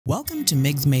Welcome to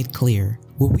MIGS Made Clear,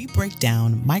 where we break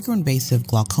down micro-invasive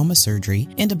glaucoma surgery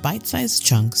into bite-sized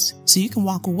chunks so you can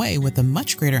walk away with a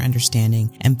much greater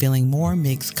understanding and feeling more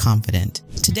MIGS confident.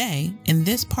 Today, in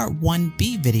this Part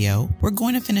 1B video, we're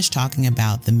going to finish talking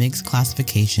about the MIGS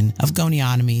classification of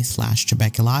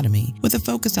goniotomy/trabeculotomy with a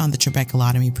focus on the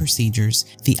trabeculotomy procedures,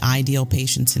 the ideal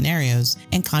patient scenarios,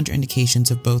 and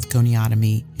contraindications of both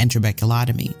goniotomy and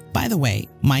trabeculotomy. By the way,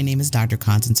 my name is Dr.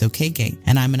 Constance Okeke,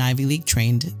 and I'm an Ivy League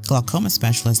trained glaucoma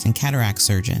specialist and cataract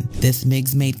surgeon. This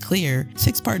MIGS Made Clear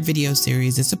 6-part video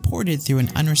series is supported through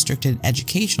an unrestricted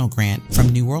educational grant from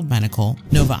New World Medical,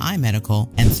 Nova Eye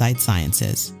Medical, and Sight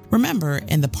Sciences. Remember,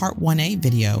 in the Part 1A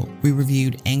video, we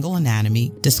reviewed angle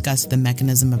anatomy, discussed the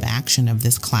mechanism of action of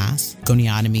this class,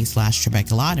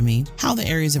 goniotomy/trabeculotomy, how the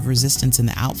areas of resistance in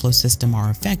the outflow system are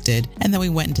affected, and then we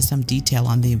went into some detail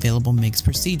on the available MIGS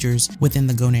procedures within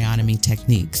the goniotomy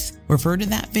techniques. Refer to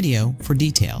that video for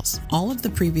details. All of the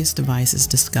previous devices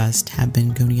discussed have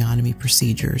been goniotomy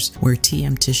procedures, where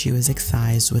TM tissue is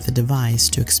excised with a device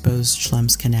to expose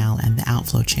Schlemm's canal and the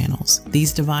outflow channels.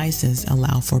 These devices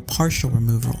allow for partial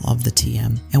removal of the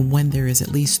TM, and when there is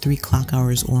at least 3 clock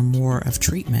hours or more of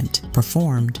treatment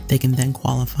performed, they can then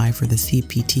qualify for the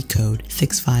CPT code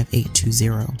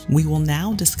 65820. We will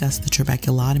now discuss the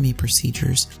trabeculotomy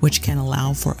procedures, which can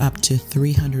allow for up to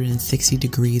 360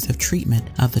 degrees of treatment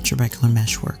of the trabecular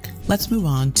meshwork. Let's move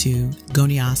on to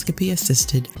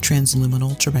Gonioscopy-Assisted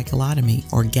Transluminal Trabeculotomy,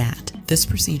 or GATT. This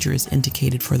procedure is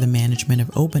indicated for the management of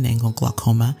open-angle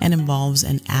glaucoma and involves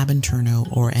an ab interno,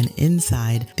 or an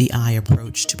inside-the-eye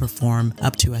approach to perform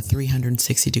up to a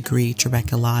 360-degree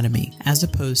trabeculotomy, as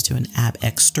opposed to an ab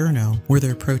externo, where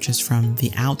the approach is from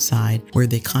the outside, where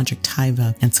the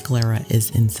conjunctiva and sclera is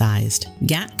incised.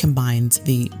 GATT combines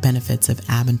the benefits of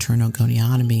ab interno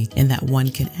goniotomy in that one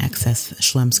can access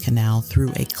Schlemm's canal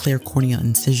through a clear corneal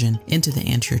incision into the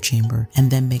anterior chamber and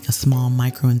then make a small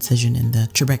micro-incision in the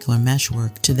trabecular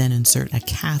meshwork to then insert a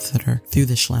catheter through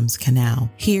the Schlemm's canal.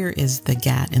 Here is the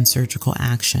GATT in surgical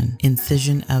action: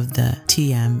 incision of the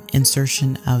TM,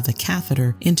 insertion of the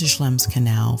catheter into Schlemm's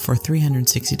canal for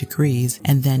 360 degrees,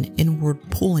 and then inward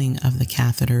pulling of the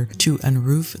catheter to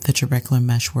unroof the trabecular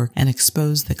meshwork and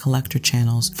expose the collector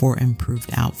channels for improved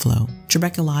outflow.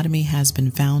 Trabeculotomy has been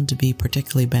found to be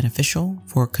particularly beneficial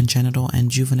for congenital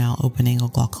and juvenile open-angle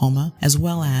glaucoma, as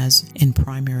well as in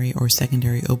primary or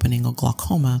secondary open-angle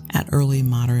glaucoma at early,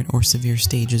 moderate, or severe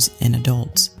stages in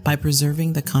adults. By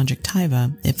preserving the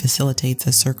conjunctiva, it facilitates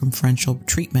a circumferential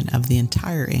treatment of the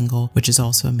entire angle, which is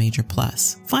also a major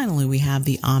plus. Finally, we have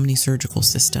the OMNI surgical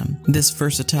system. This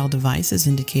versatile device is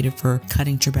indicated for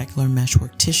cutting trabecular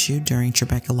meshwork tissue during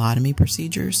trabeculotomy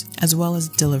procedures, as well as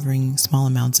delivering small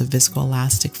amounts of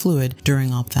viscoelastic fluid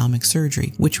during ophthalmic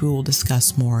surgery, which we will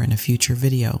discuss more in a future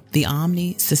video. The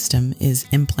OMNI system is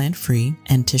implant-free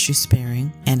and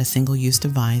tissue-sparing, and a single-use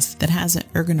device that has an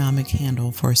ergonomic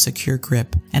handle for a secure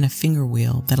grip and a finger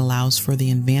wheel that allows for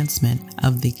the advancement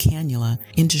of the cannula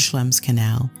into Schlemm's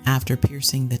canal after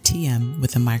piercing the TM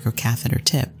with a microcatheter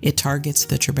tip. It targets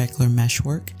the trabecular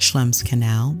meshwork, Schlemm's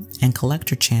canal, and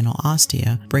collector channel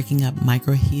ostia, breaking up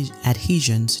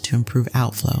micro-adhesions to improve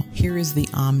outflow. Here is the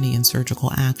OMNI in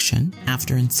surgical action.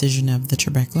 After incision of the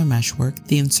trabecular meshwork,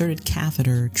 the inserted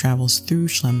catheter travels through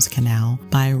Schlemm's canal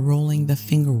by rolling the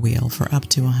finger wheel for up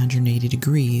to 180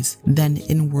 degrees. Then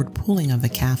inward pulling of the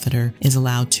catheter is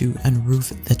allowed to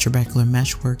unroof the trabecular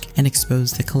meshwork and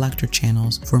expose the collector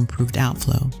channels for improved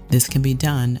outflow. This can be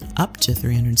done up to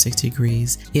 360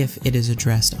 degrees if it is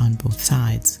addressed on both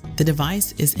sides. The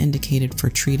device is indicated for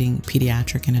treating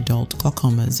pediatric and adult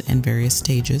glaucomas in various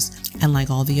stages, and like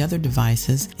all the other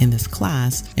devices in this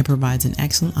class, it provides an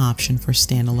excellent option for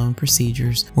standalone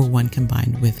procedures or when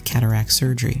combined with cataract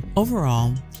surgery.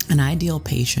 Overall, an ideal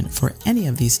patient for any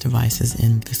of these devices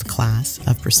in this class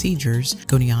of procedures,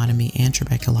 goniotomy and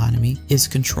trabeculotomy, is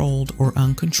controlled or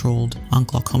uncontrolled on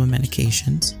glaucoma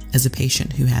medications, as a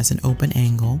patient who has an open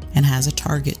angle and has a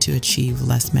target to achieve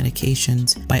less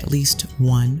medications by at least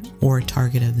 1 or a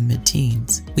target of the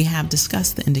mid-teens. We have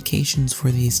discussed the indications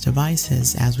for these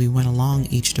devices as we went along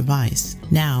each device.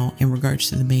 Now, in regards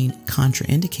to the main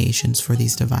contraindications for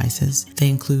these devices, they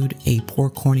include a poor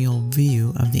corneal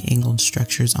view of the angled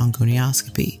structures on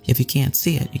gonioscopy. If you can't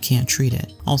see it, you can't treat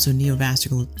it. Also,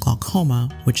 neovascular glaucoma,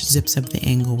 which zips up the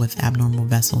angle with abnormal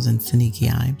vessels and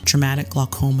synechia. Traumatic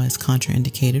glaucoma is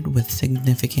contraindicated associated with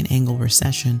significant angle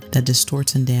recession that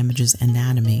distorts and damages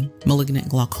anatomy. Malignant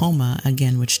glaucoma,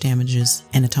 again, which damages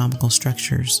anatomical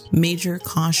structures. Major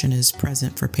caution is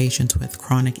present for patients with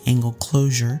chronic angle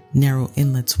closure, narrow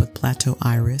inlets with plateau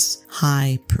iris,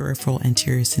 high peripheral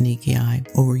anterior synechiae,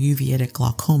 or uveitic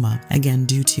glaucoma, again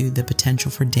due to the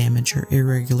potential for damage or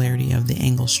irregularity of the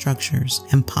angle structures,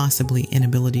 and possibly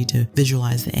inability to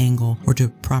visualize the angle or to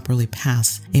properly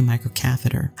pass a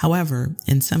microcatheter. However,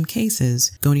 in some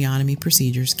cases, goniotomy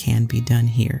procedures can be done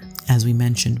here, as we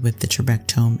mentioned with the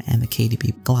trabectome and the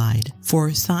KDB glide.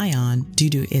 For Scion, due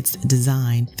to its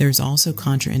design, there's also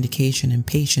contraindication in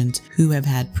patients who have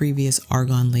had previous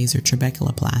argon laser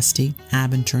trabeculoplasty,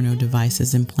 ab interno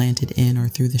devices implanted in or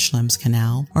through the Schlemm's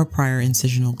canal, or prior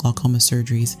incisional glaucoma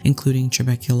surgeries, including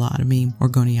trabeculotomy or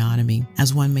goniotomy,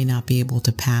 as one may not be able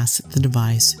to pass the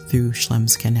device through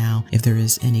Schlemm's canal if there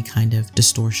is any kind of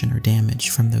distortion or damage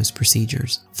from those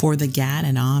procedures. For the GATT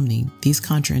and OMNI, these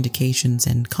contraindications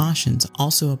and cautions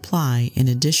also apply in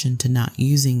addition to not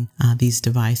using these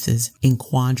devices in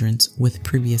quadrants with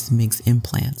previous MIGS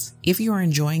implants. If you are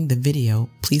enjoying the video,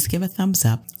 please give a thumbs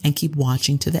up and keep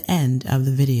watching to the end of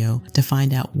the video to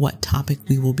find out what topic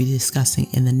we will be discussing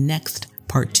in the next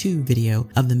Part 2 video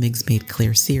of the MIGS Made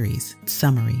Clear series.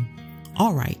 Summary.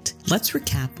 Alright, let's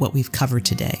recap what we've covered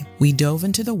today. We dove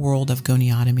into the world of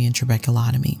goniotomy and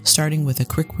trabeculotomy, starting with a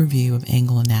quick review of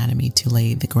angle anatomy to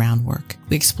lay the groundwork.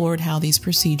 We explored how these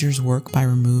procedures work by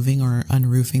removing or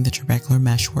unroofing the trabecular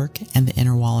meshwork and the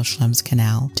inner wall of Schlemm's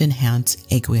canal to enhance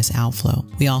aqueous outflow.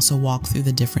 We also walked through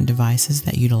the different devices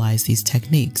that utilize these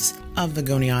techniques. Of the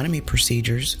goniotomy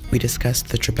procedures, we discussed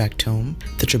the trabectome,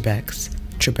 the Trabex,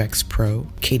 Trabex Pro,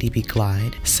 KDB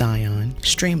Glide, Scion,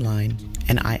 Streamline,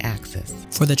 and I-Axis.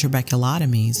 For the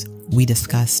trabeculotomies, we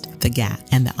discussed the GATT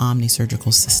and the OMNI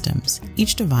surgical systems.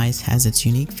 Each device has its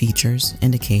unique features,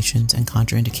 indications, and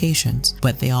contraindications,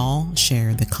 but they all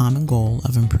share the common goal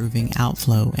of improving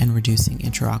outflow and reducing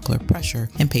intraocular pressure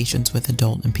in patients with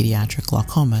adult and pediatric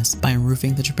glaucomas by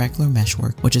unroofing the trabecular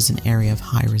meshwork, which is an area of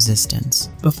high resistance.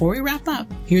 Before we wrap up,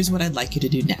 here's what I'd like you to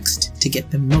do next to get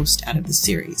the most out of the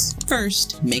series.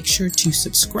 First, make sure to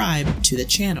subscribe to the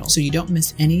channel so you don't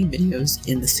miss any videos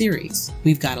in the series.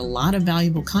 We've got a lot of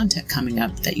valuable content coming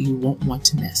up that you won't want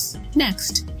to miss.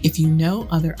 Next, if you know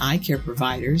other eye care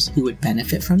providers who would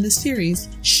benefit from this series,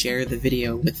 share the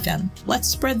video with them. Let's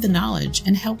spread the knowledge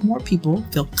and help more people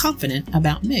feel confident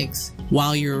about MIGS.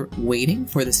 While you're waiting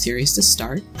for the series to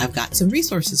start, I've got some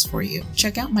resources for you.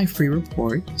 Check out my free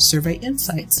report, Survey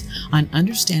Insights, on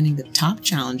understanding the top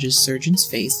challenges surgeons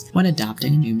face when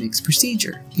adopting a new MIGS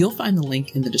procedure. You'll find the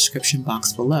link in the description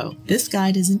box below. This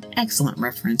guide is an excellent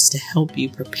reference to help you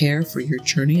prepare for your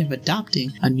journey of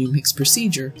adopting a new MIGS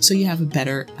procedure so you have a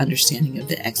better understanding of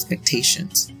the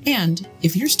expectations. And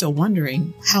if you're still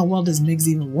wondering, how well does MIGS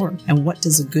even work and what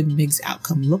does a good MIGS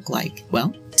outcome look like?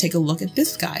 Well, take a look at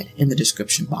this guide in the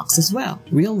description box as well.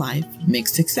 Real life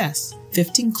MIGS success.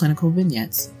 15 clinical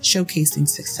vignettes showcasing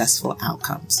successful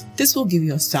outcomes. This will give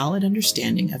you a solid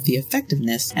understanding of the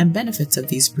effectiveness and benefits of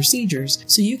these procedures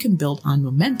so you can build on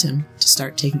momentum to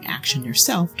start taking action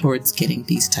yourself towards getting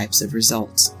these types of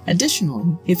results.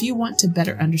 Additionally, if you want to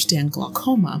better understand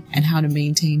glaucoma and how to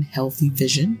maintain healthy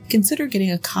vision, consider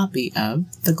getting a copy of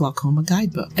the Glaucoma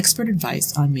Guidebook, Expert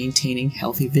Advice on Maintaining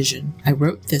Healthy Vision. I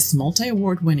wrote this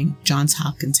multi-award-winning Johns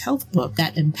Hopkins health book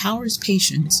that empowers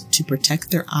patients to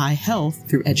protect their eye health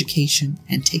through education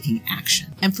and taking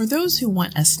action. And for those who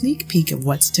want a sneak peek of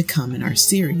what's to come in our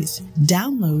series,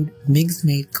 download MIGS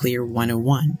Made Clear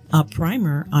 101, a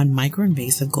primer on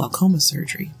micro-invasive glaucoma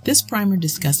surgery. This primer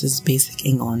discusses basic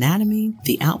angle anatomy,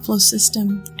 the outflow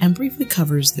system, and briefly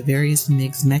covers the various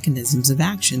MIGS mechanisms of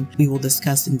action we will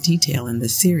discuss in detail in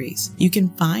this series. You can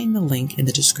find the link in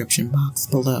the description box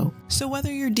below. So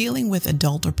whether you're dealing with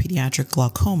adult or pediatric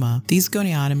glaucoma, these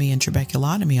goniotomy and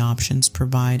trabeculotomy options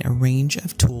provide a range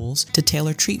of tools to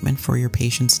tailor treatment for your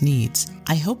patient's needs.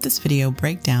 I hope this video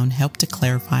breakdown helped to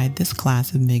clarify this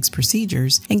class of MIGS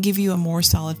procedures and give you a more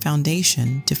solid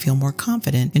foundation to feel more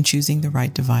confident in choosing the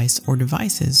right device or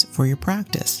devices for your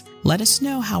practice. Let us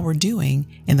know how we're doing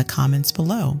in the comments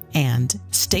below, and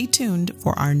stay tuned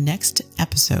for our next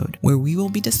episode where we will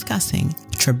be discussing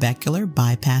trabecular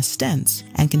bypass stents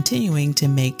and continuing to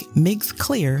make MIGS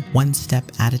clear one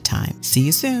step at a time. See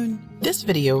you soon! This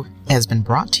video has been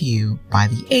brought to you by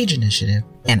the Age Initiative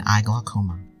and Eye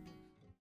Glaucoma.